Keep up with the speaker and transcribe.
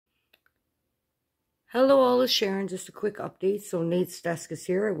Hello, all, it's Sharon. Just a quick update. So Nate's desk is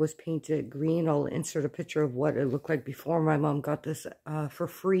here. It was painted green. I'll insert a picture of what it looked like before. My mom got this for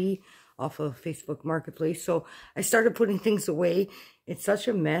free off of Facebook Marketplace. So I started putting things away. It's such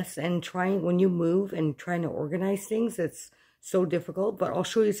a mess, and when you move and trying to organize things, it's so difficult. But I'll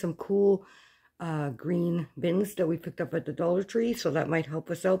show you some cool green bins that we picked up at the Dollar Tree, so that might help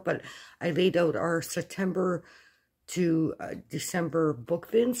us out. But I laid out our September to December book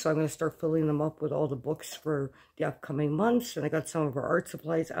bins, so I'm going to start filling them up with all the books for the upcoming months. And I got some of our art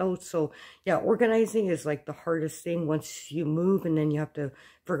supplies out. So yeah, organizing is like the hardest thing once you move, and then you have to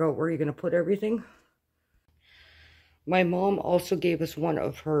figure out where you're going to put everything. My mom also gave us one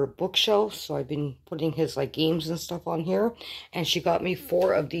of her bookshelves, so I've been putting his like games and stuff on here. And she got me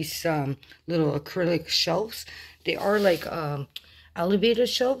 4 of these little acrylic shelves. They are like elevated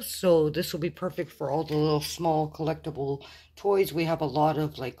shelves, so this will be perfect for all the little small collectible toys. We have a lot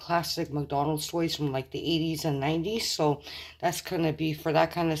of like classic McDonald's toys from like the 80s and 90s, so that's gonna be for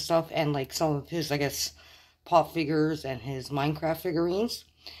that kind of stuff, and like some of his, I guess, pop figures and his Minecraft figurines.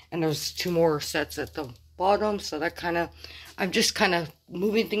 And there's 2 more sets at the bottom, so that I'm just kind of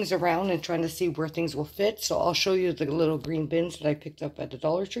moving things around and trying to see where things will fit. So I'll show you the little green bins that I picked up at the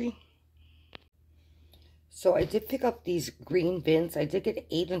Dollar Tree. So I did pick up these green bins. I did get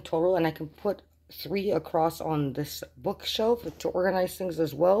 8 in total, and I can put 3 across on this bookshelf to organize things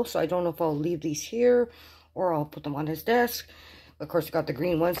as well. So I don't know if I'll leave these here or I'll put them on his desk. Of course, I got the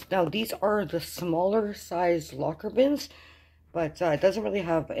green ones. Now, these are the smaller size locker bins, but it doesn't really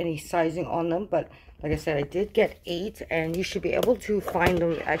have any sizing on them. But like I said, I did get 8, and you should be able to find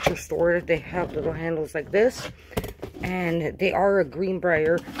them at your store. They have little handles like this, and they are a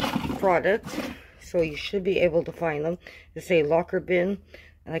Greenbrier product. So you should be able to find them. They say locker bin.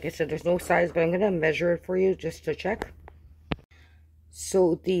 And like I said, there's no size, but I'm going to measure it for you just to check.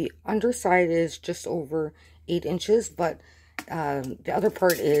 So the underside is just over 8 inches, but the other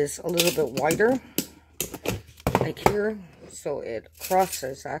part is a little bit wider, like here. So it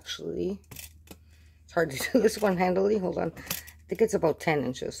crosses, actually. It's hard to do this one handily. Hold on. I think it's about 10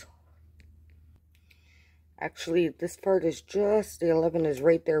 inches. Actually, this part is just, the 11 is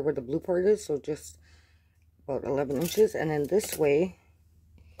right there where the blue part is, so just about 11 inches. And then this way,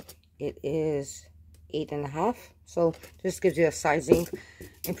 it is 8.5. So this gives you a sizing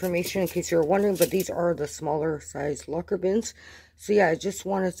information in case you're wondering, but these are the smaller size locker bins. So yeah, I just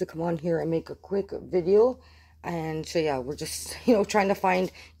wanted to come on here and make a quick video. And so yeah, we're just, trying to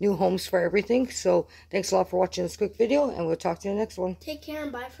find new homes for everything. So thanks a lot for watching this quick video, and we'll talk to you in the next one. Take care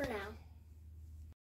and bye for now.